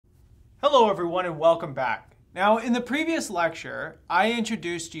Hello everyone and welcome back. Now in the previous lecture, I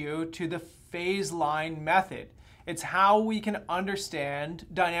introduced you to the phase line method. It's how we can understand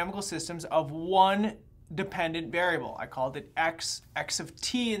dynamical systems of one dependent variable. I called it x of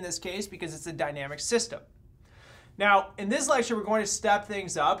t in this case because it's a dynamic system. Now in this lecture, we're going to step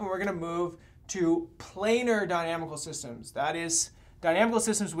things up and we're going to move to planar dynamical systems. That is dynamical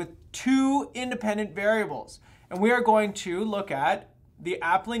systems with two independent variables. And we are going to look at the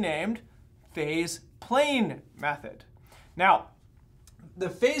aptly named phase plane method. Now, the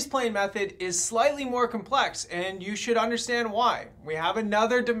phase plane method is slightly more complex, and you should understand why. We have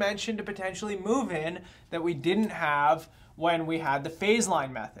another dimension to potentially move in that we didn't have when we had the phase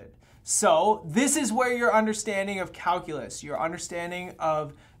line method. So this is where your understanding of calculus, your understanding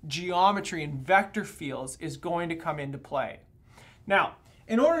of geometry and vector fields is going to come into play. Now,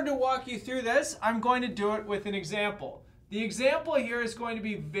 in order to walk you through this, I'm going to do it with an example. The example here is going to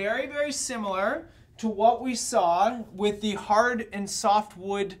be very, very similar to what we saw with the hard and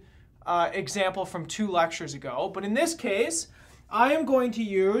softwood example from 2 lectures ago. But in this case, I am going to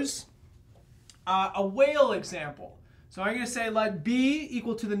use a whale example. So I'm going to say let B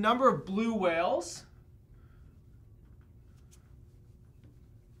equal to the number of blue whales.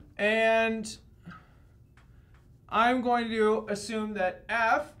 And I'm going to assume that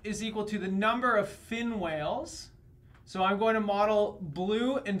F is equal to the number of fin whales. So I'm going to model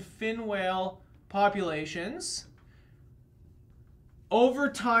blue and fin whale populations over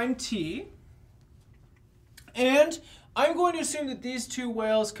time t. And I'm going to assume that these 2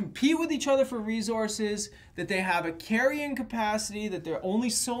 whales compete with each other for resources, that they have a carrying capacity, that there are only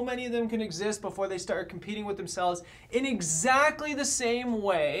so many of them can exist before they start competing with themselves in exactly the same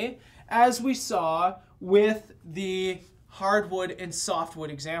way as we saw with the hardwood and softwood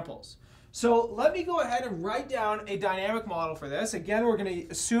examples. So let me go ahead and write down a dynamic model for this. Again, we're going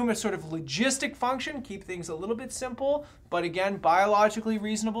to assume a sort of logistic function, keep things a little bit simple, but again, biologically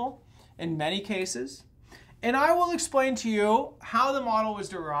reasonable in many cases. And I will explain to you how the model was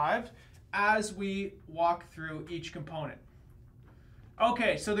derived as we walk through each component.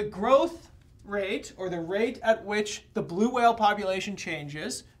 Okay, so the growth rate, or the rate at which the blue whale population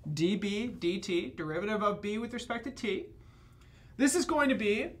changes, dB dt, derivative of b with respect to t, this is going to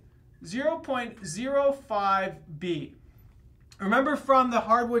be 0.05b. Remember from the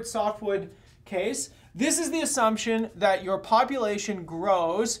hardwood softwood case, this is the assumption that your population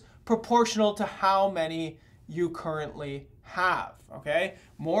grows proportional to how many you currently have. Okay?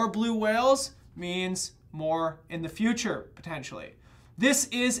 More blue whales means more in the future, potentially. This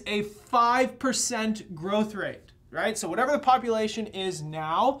is a 5% growth rate, right? So whatever the population is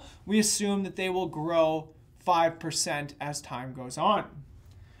now, we assume that they will grow 5% as time goes on.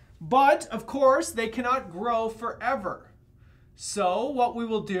 But, of course, they cannot grow forever. So what we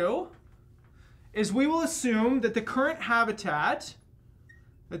will do is we will assume that the current habitat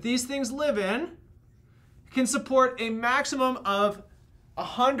that these things live in can support a maximum of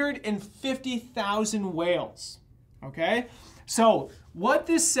 150,000 whales. Okay? So what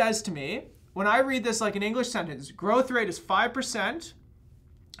this says to me, when I read this like an English sentence, growth rate is 5%,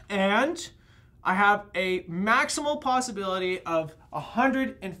 and I have a maximal possibility of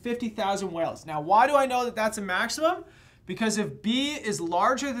 150,000 whales. Now, why do I know that that's a maximum? Because if B is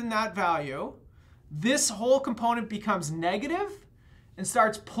larger than that value, this whole component becomes negative and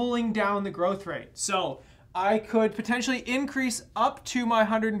starts pulling down the growth rate. So I could potentially increase up to my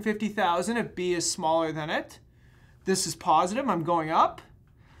 150,000 if B is smaller than it. This is positive, I'm going up.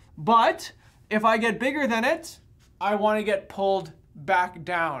 But if I get bigger than it, I want to get pulled back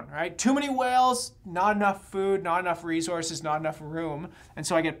down, right? Too many whales, not enough food, not enough resources, not enough room, and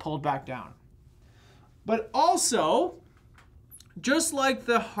so I get pulled back down. But also, just like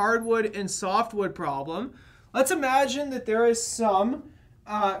the hardwood and softwood problem, let's imagine that there is some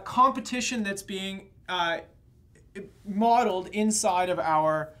competition that's being modeled inside of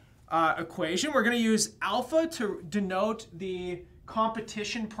our equation. We're going to use alpha to denote the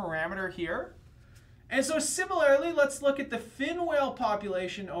competition parameter here. And so similarly, let's look at the fin whale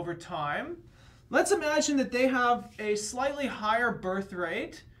population over time. Let's imagine that they have a slightly higher birth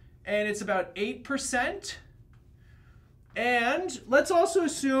rate, and it's about 8%. And let's also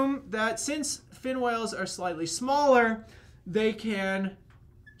assume that since fin whales are slightly smaller, they can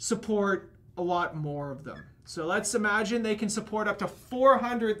support a lot more of them. So let's imagine they can support up to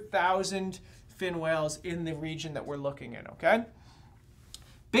 400,000 fin whales in the region that we're looking in, okay?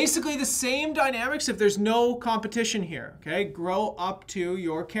 Basically the same dynamics if there's no competition here, okay? Grow up to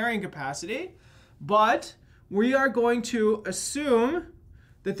your carrying capacity, but we are going to assume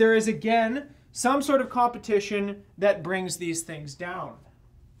that there is, again, some sort of competition that brings these things down.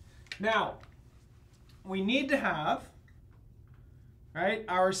 Now, we need to have, right,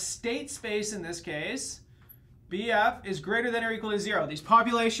 our state space in this case, BF is greater than or equal to 0. These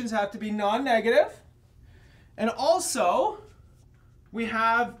populations have to be non-negative. And also, we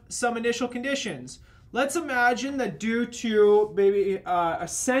have some initial conditions. Let's imagine that due to maybe a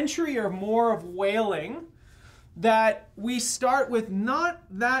century or more of whaling, that we start with not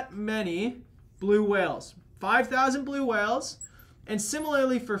that many blue whales, 5,000 blue whales. And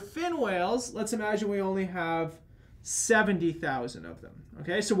similarly for fin whales, let's imagine we only have 70,000 of them.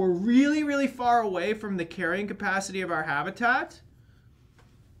 Okay, so we're really, really far away from the carrying capacity of our habitat.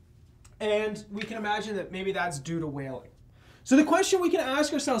 And we can imagine that maybe that's due to whaling. So the question we can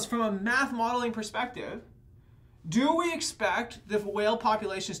ask ourselves from a math modeling perspective, do we expect the whale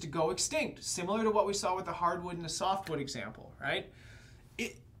populations to go extinct? Similar to what we saw with the hardwood and the softwood example, right?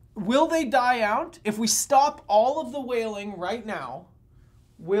 Will they die out? If we stop all of the whaling right now,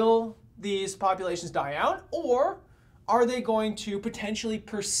 will these populations die out? Or are they going to potentially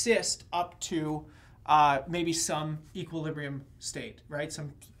persist up to maybe some equilibrium state, right?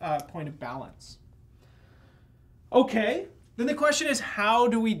 Some point of balance. Okay, then the question is, how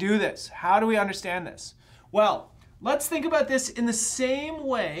do we do this? How do we understand this? Well, let's think about this in the same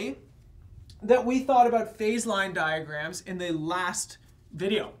way that we thought about phase line diagrams in the last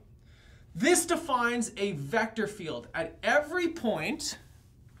video. This defines a vector field at every point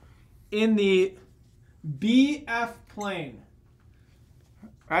in the BF plane.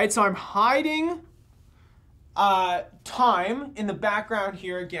 Right, so I'm hiding time in the background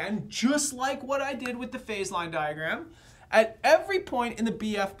here again, just like what I did with the phase line diagram. At every point in the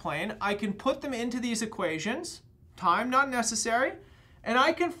BF plane, I can put them into these equations, time not necessary, and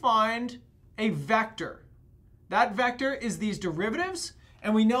I can find a vector. That vector is these derivatives,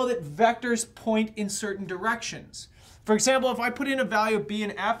 and we know that vectors point in certain directions. For example, if I put in a value of b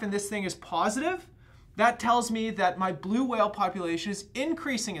and f and this thing is positive, that tells me that my blue whale population is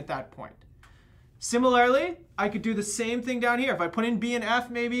increasing at that point. Similarly, I could do the same thing down here. If I put in b and f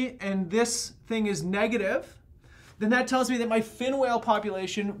maybe, and this thing is negative, then that tells me that my fin whale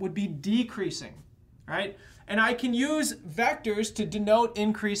population would be decreasing, right? And I can use vectors to denote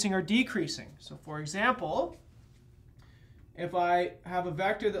increasing or decreasing. So for example, if I have a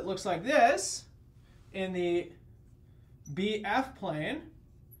vector that looks like this in the BF plane,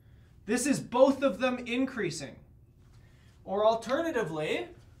 this is both of them increasing. Or alternatively,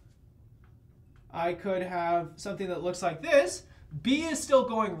 I could have something that looks like this. B is still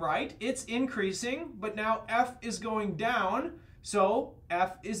going right, it's increasing, but now F is going down, so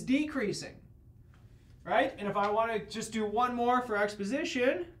F is decreasing, right? And if I want to just do one more for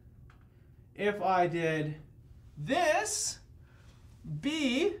exposition, if I did this,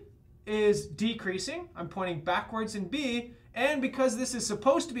 B is decreasing, I'm pointing backwards in B, and because this is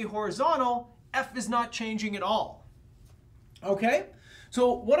supposed to be horizontal, F is not changing at all. Okay?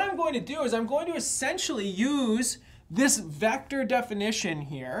 So what I'm going to do is I'm going to essentially use this vector definition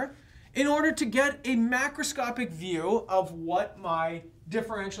here in order to get a macroscopic view of what my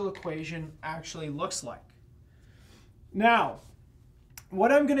differential equation actually looks like. Now,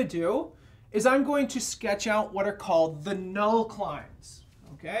 what I'm going to do is I'm going to sketch out what are called the null clines.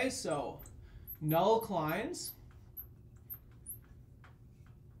 Okay, so null clines.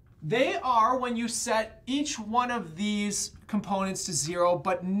 They are when you set each one of these components to 0,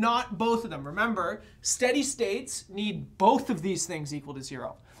 but not both of them. Remember, steady states need both of these things equal to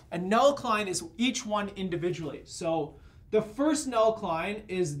 0. A null cline is each one individually. So the first null cline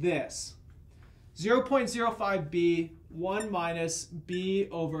is this. 0.05b, 1 minus b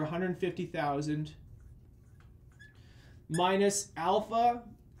over 150,000 minus alpha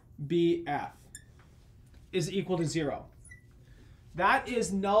bf is equal to 0. That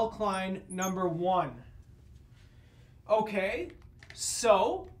is null cline number 1. Okay,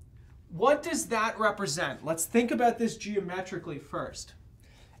 so what does that represent? Let's think about this geometrically first.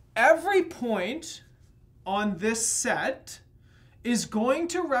 Every point on this set is going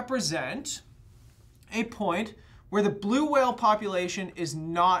to represent a point where the blue whale population is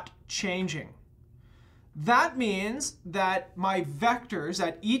not changing. That means that my vectors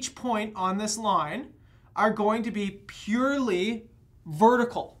at each point on this line are going to be purely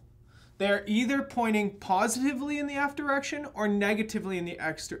vertical. They're either pointing positively in the F direction or negatively in the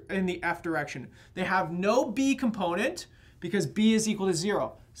F direction. They have no B component because B is equal to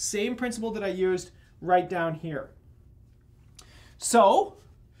 0. Same principle that I used right down here. So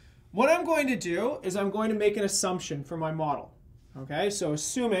what I'm going to do is I'm going to make an assumption for my model. Okay, so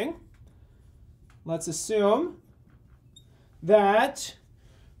let's assume that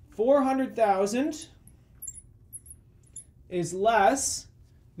 400,000 is less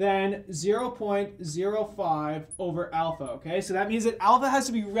than 0.05 over alpha, okay? So that means that alpha has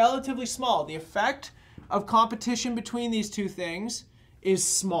to be relatively small. The effect of competition between these two things is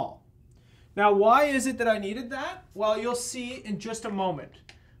small. Now, why is it that I needed that? Well, you'll see in just a moment.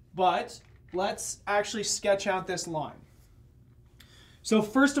 But let's actually sketch out this line. So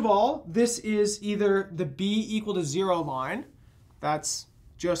first of all, this is either the b equal to 0 line. That's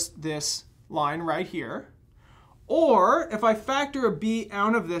just this line right here. Or if I factor a b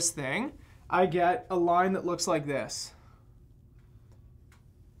out of this thing, I get a line that looks like this.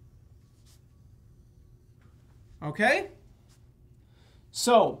 Okay?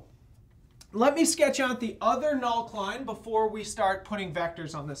 So let me sketch out the other null line before we start putting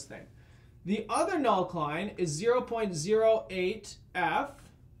vectors on this thing. The other null line is 0.08 f,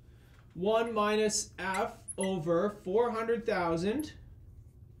 1 minus f over 400,000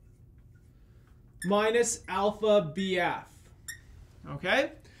 minus alpha bf.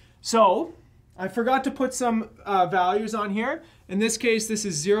 Okay? So I forgot to put some values on here. In this case, this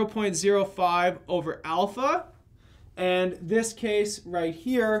is 0.05 over alpha. And this case right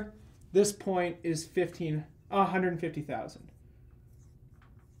here, this point is 150,000.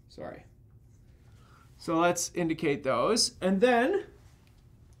 Sorry. So let's indicate those. And then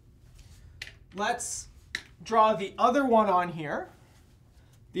let's draw the other one on here.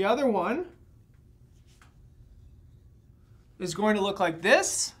 The other one is going to look like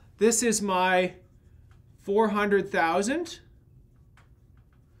this. This is my 400,000.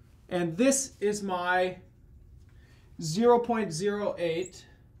 And this is my 0.08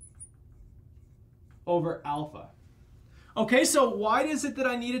 over alpha. Okay, so why is it that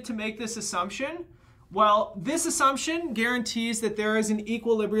I needed to make this assumption? Well, this assumption guarantees that there is an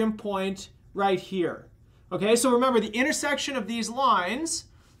equilibrium point right here. Okay, so remember, the intersection of these lines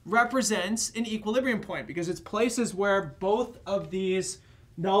represents an equilibrium point because it's places where both of these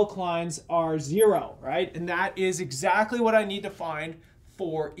null lines are 0, right? And that is exactly what I need to find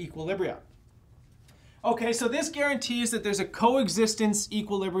for equilibrium. Okay, so this guarantees that there's a coexistence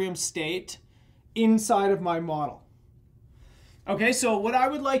equilibrium state inside of my model. Okay, so what I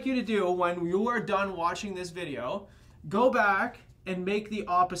would like you to do when you are done watching this video, go back and make the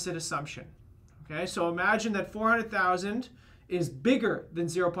opposite assumption. Okay, so imagine that 400,000 is bigger than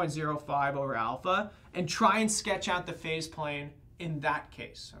 0.05 over alpha, and try and sketch out the phase plane in that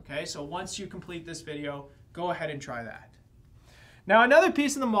case. Okay, so once you complete this video, go ahead and try that. Now, another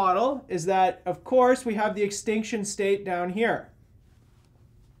piece of the model is that, of course, we have the extinction state down here.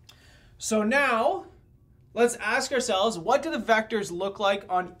 So now, let's ask ourselves, what do the vectors look like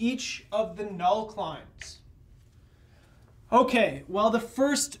on each of the null lines? Okay, well,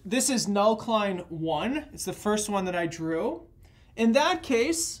 this is null line 1. It's the first one that I drew. In that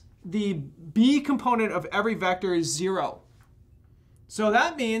case, the b component of every vector is 0. So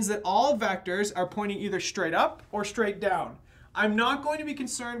that means that all vectors are pointing either straight up or straight down. I'm not going to be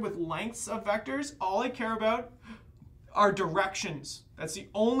concerned with lengths of vectors. All I care about are directions. That's the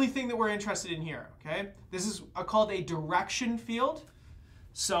only thing that we're interested in here, okay? This is called a direction field.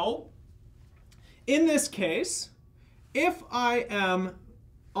 So in this case, if I am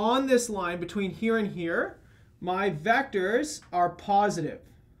on this line between here and here, my vectors are positive.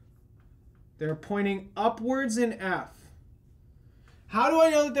 They're pointing upwards in f. How do I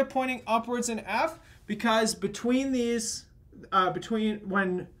know that they're pointing upwards in f? Because between these,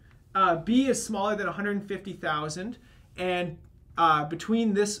 when b is smaller than 150,000 and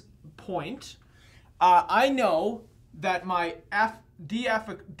between this point, I know that my df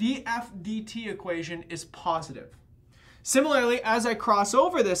dt equation is positive. Similarly, as I cross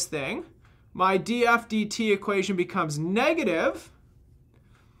over this thing, my df dt equation becomes negative,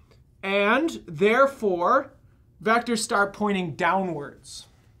 and therefore vectors start pointing downwards.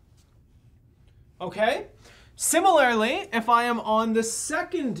 Okay? Similarly, if I am on the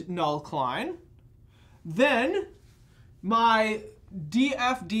second null line, then my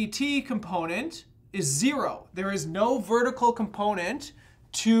df dt component is 0. There is no vertical component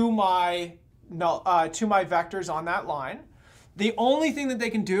to my vectors on that line. The only thing that they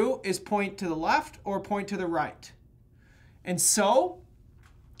can do is point to the left or point to the right. And so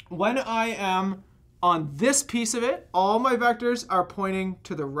when I am on this piece of it, all my vectors are pointing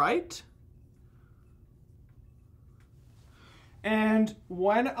to the right. And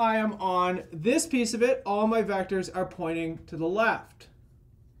when I am on this piece of it, all my vectors are pointing to the left.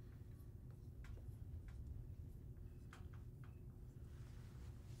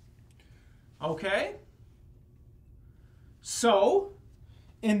 Okay? So,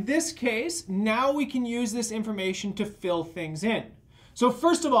 in this case, now we can use this information to fill things in. So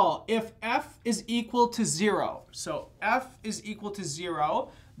first of all, if f is equal to 0, so f is equal to 0,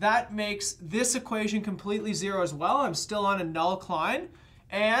 that makes this equation completely zero as well. I'm still on a null cline.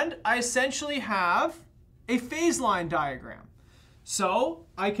 And I essentially have a phase line diagram. So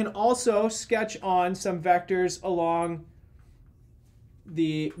I can also sketch on some vectors along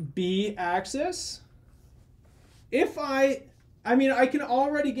the B axis. If I can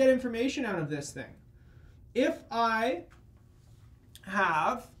already get information out of this thing. If I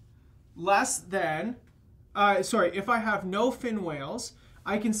have if I have no fin whales,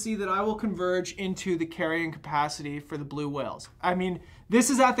 I can see that I will converge into the carrying capacity for the blue whales. I mean, this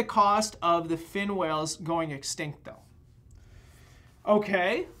is at the cost of the fin whales going extinct, though.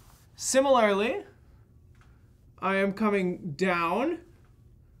 Okay, similarly, I am coming down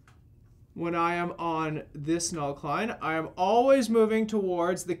when I am on this null cline. I am always moving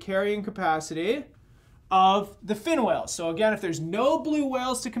towards the carrying capacity of the fin whales. So again, if there's no blue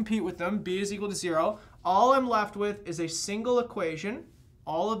whales to compete with them, B is equal to 0, all I'm left with is a single equation.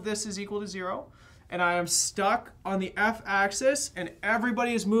 All of this is equal to 0. And I am stuck on the F axis, and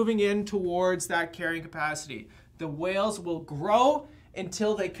everybody is moving in towards that carrying capacity. The whales will grow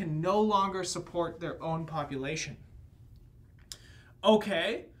until they can no longer support their own population.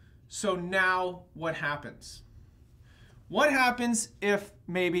 Okay, so now what happens? What happens if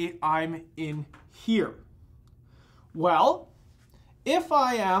maybe I'm in here? Well, if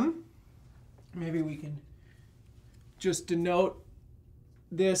I am, maybe we can just denote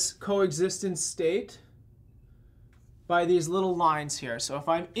this coexistence state by these little lines here. So if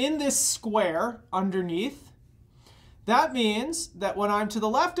I'm in this square underneath, that means that when I'm to the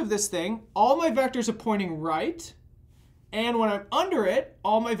left of this thing, all my vectors are pointing right. And when I'm under it,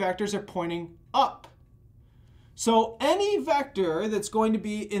 all my vectors are pointing up. So any vector that's going to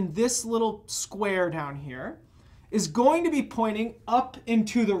be in this little square down here is going to be pointing up and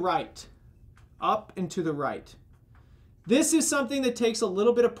to the right. Up and to the right. This is something that takes a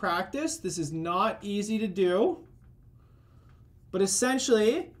little bit of practice. This is not easy to do. But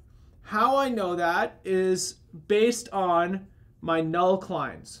essentially, how I know that is based on my null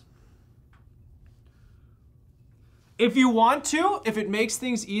clines. If you want to, if it makes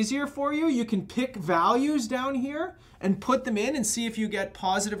things easier for you, you can pick values down here and put them in and see if you get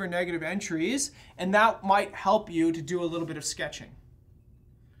positive or negative entries, and that might help you to do a little bit of sketching.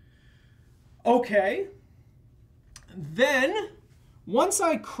 Okay, then once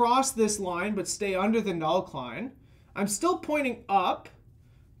I cross this line but stay under the null cline, I'm still pointing up,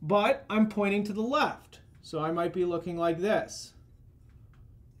 but I'm pointing to the left. So I might be looking like this.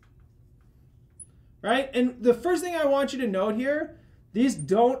 Right? And the first thing I want you to note here, these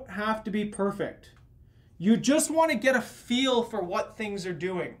don't have to be perfect. You just want to get a feel for what things are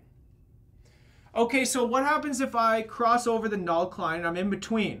doing. Okay, so what happens if I cross over the null cline and I'm in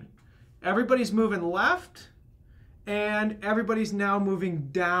between? Everybody's moving left, and everybody's now moving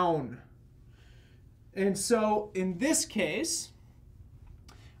down. And so in this case,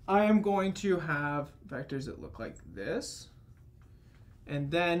 I am going to have vectors that look like this. And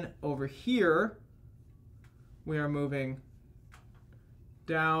then over here, we are moving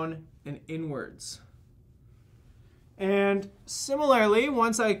down and inwards. And similarly,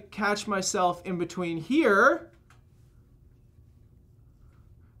 once I catch myself in between here,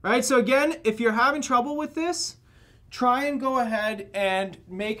 right? So again, if you're having trouble with this, try and go ahead and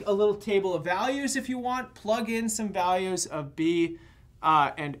make a little table of values if you want. Plug in some values of B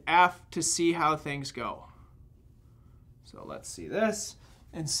and F to see how things go. So let's see this.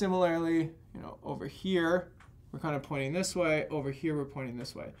 And similarly, over here, we're kind of pointing this way. Over here, we're pointing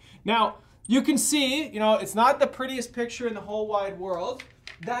this way. Now, you can see, it's not the prettiest picture in the whole wide world.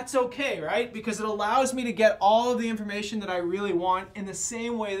 That's okay, right? Because it allows me to get all of the information that I really want in the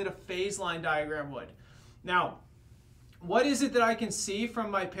same way that a phase line diagram would. Now, what is it that I can see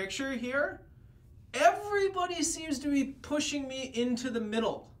from my picture here? Everybody seems to be pushing me into the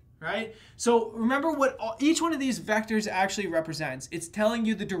middle, right? So remember what each one of these vectors actually represents. It's telling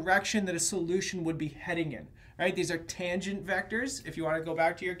you the direction that a solution would be heading in, right? These are tangent vectors, if you want to go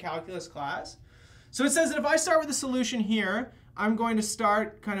back to your calculus class. So it says that if I start with a solution here, I'm going to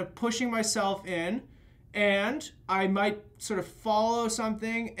start kind of pushing myself in, and I might sort of follow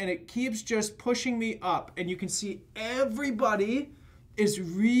something, and it keeps just pushing me up. And you can see everybody is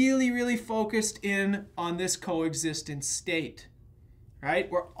really, really focused in on this coexistence state,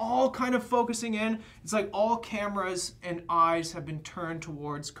 right? We're all kind of focusing in. It's like all cameras and eyes have been turned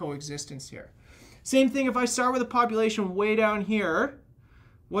towards coexistence here. Same thing if I start with a population way down here.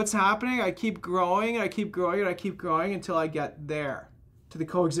 What's happening? I keep growing, and I keep growing, and I keep growing until I get there to the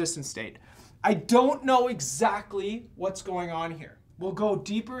coexistence state. I don't know exactly what's going on here. We'll go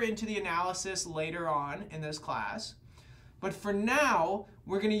deeper into the analysis later on in this class. But for now,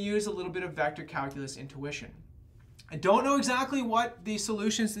 we're going to use a little bit of vector calculus intuition. I don't know exactly what the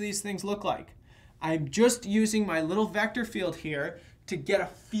solutions to these things look like. I'm just using my little vector field here to get a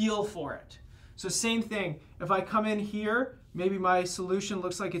feel for it. So same thing, if I come in here, maybe my solution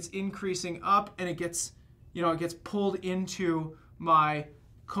looks like it's increasing up and it gets pulled into my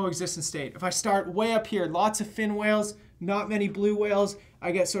coexistence state. If I start way up here, lots of fin whales, not many blue whales,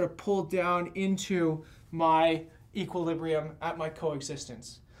 I get sort of pulled down into my equilibrium at my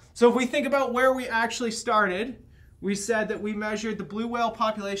coexistence. So if we think about where we actually started, we said that we measured the blue whale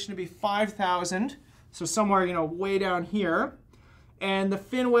population to be 5,000, so somewhere, way down here, and the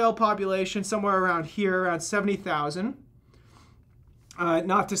fin whale population somewhere around here, around 70,000.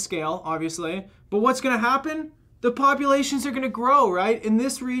 Not to scale, obviously, but what's going to happen? The populations are going to grow, right? In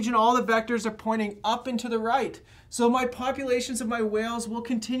this region, all the vectors are pointing up and to the right. So my populations of my whales will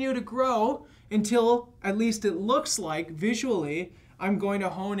continue to grow until, at least it looks like, visually, I'm going to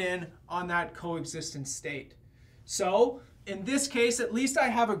hone in on that coexistence state. So in this case, at least I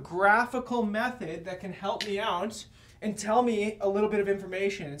have a graphical method that can help me out and tell me a little bit of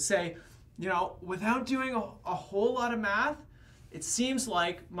information and say, without doing a whole lot of math, it seems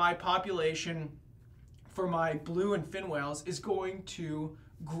like my population for my blue and fin whales is going to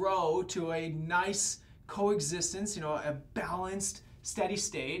grow to a nice coexistence, a balanced, steady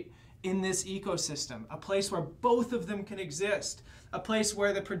state in this ecosystem, a place where both of them can exist, a place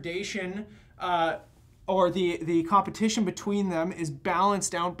where the predation or the competition between them is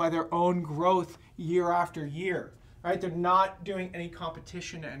balanced out by their own growth year after year, right? They're not doing any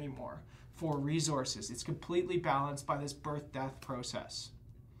competition anymore for resources. It's completely balanced by this birth-death process.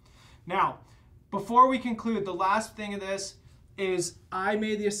 Now, before we conclude, the last thing of this is I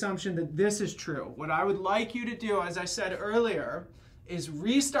made the assumption that this is true. What I would like you to do, as I said earlier, is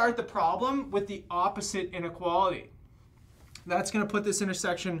restart the problem with the opposite inequality. That's going to put this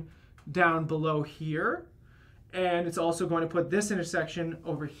intersection down below here, and it's also going to put this intersection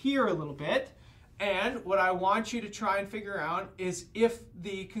over here a little bit. And what I want you to try and figure out is if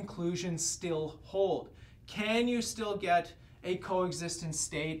the conclusions still hold. Can you still get a coexistence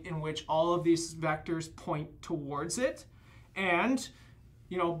state in which all of these vectors point towards it? And,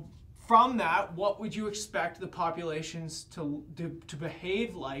 from that, what would you expect the populations to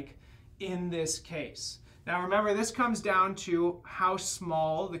behave like in this case? Now remember, this comes down to how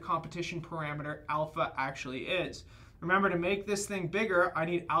small the competition parameter alpha actually is. Remember, to make this thing bigger, I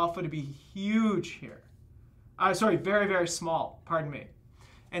need alpha to be huge here. Sorry, very, very small, pardon me.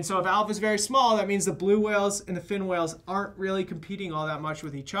 And so if alpha is very small, that means the blue whales and the fin whales aren't really competing all that much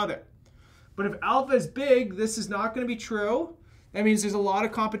with each other. But if alpha is big, this is not going to be true. That means there's a lot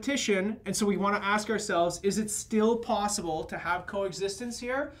of competition. And so we want to ask ourselves, is it still possible to have coexistence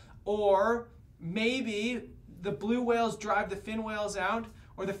here? Or maybe the blue whales drive the fin whales out,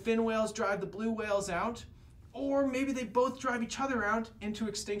 or the fin whales drive the blue whales out, or maybe they both drive each other out into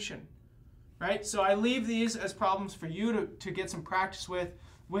extinction, right? So I leave these as problems for you to get some practice with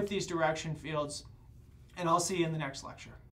these direction fields, and I'll see you in the next lecture.